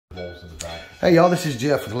to the back. Hey y'all, this is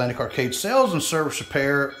Jeff with Atlantic Arcade Sales and Service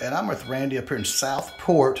Repair, and I'm with Randy up here in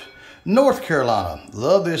Southport, North Carolina.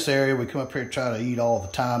 Love this area. We come up here and try to eat all the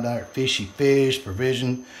time down here, fishy fish,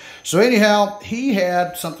 provision. So anyhow, he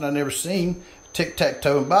had something I've never seen,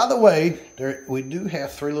 tic-tac-toe. And by the way, we do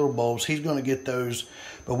have 3 little bulbs. He's going to get those.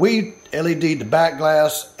 But we LED'd the back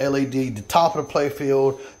glass, LED'd the top of the play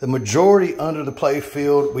field, the majority under the play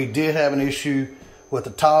field. We did have an issue with the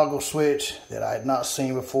toggle switch that I had not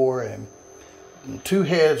seen before, and 2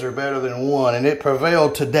 heads are better than 1, and it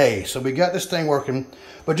prevailed today. So we got this thing working.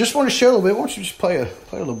 But just want to show a little bit. Why don't you just play a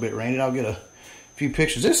little bit, Randy, and I'll get a few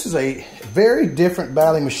pictures. This is a very different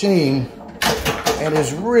Bally machine, and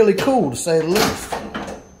it's really cool to say the least.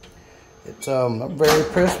 It's I'm very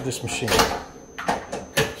impressed with this machine.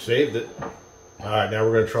 Saved it. All right, now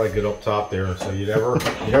we're going to try to get up top there. So you never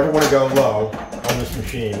want to go low on this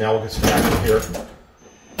machine. Now we'll get some action here.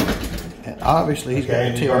 And obviously he's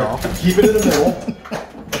got the tilt off. Keep it in the middle.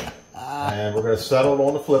 And we're going to settle it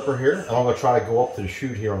on the flipper here. And I'm going to try to go up to the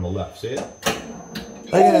chute here on the left. See it?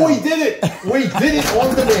 Oh, we did it! We did it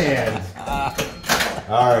on demand.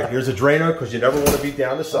 All right, here's a drainer because you never want to be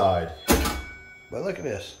down the side. But look at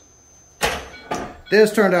this.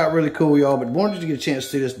 This turned out really cool, y'all, but wanted you to get a chance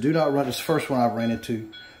to see this. Do not run this first one I've ran into.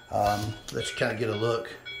 Let you kind of get a look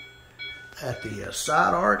at the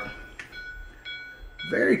side art.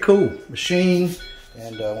 Very cool machine.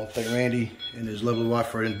 And I want to thank Randy and his lovely wife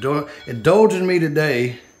for indulging me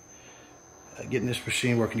today getting this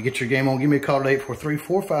machine working. To get your game on, give me a call at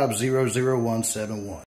 843-450-0171.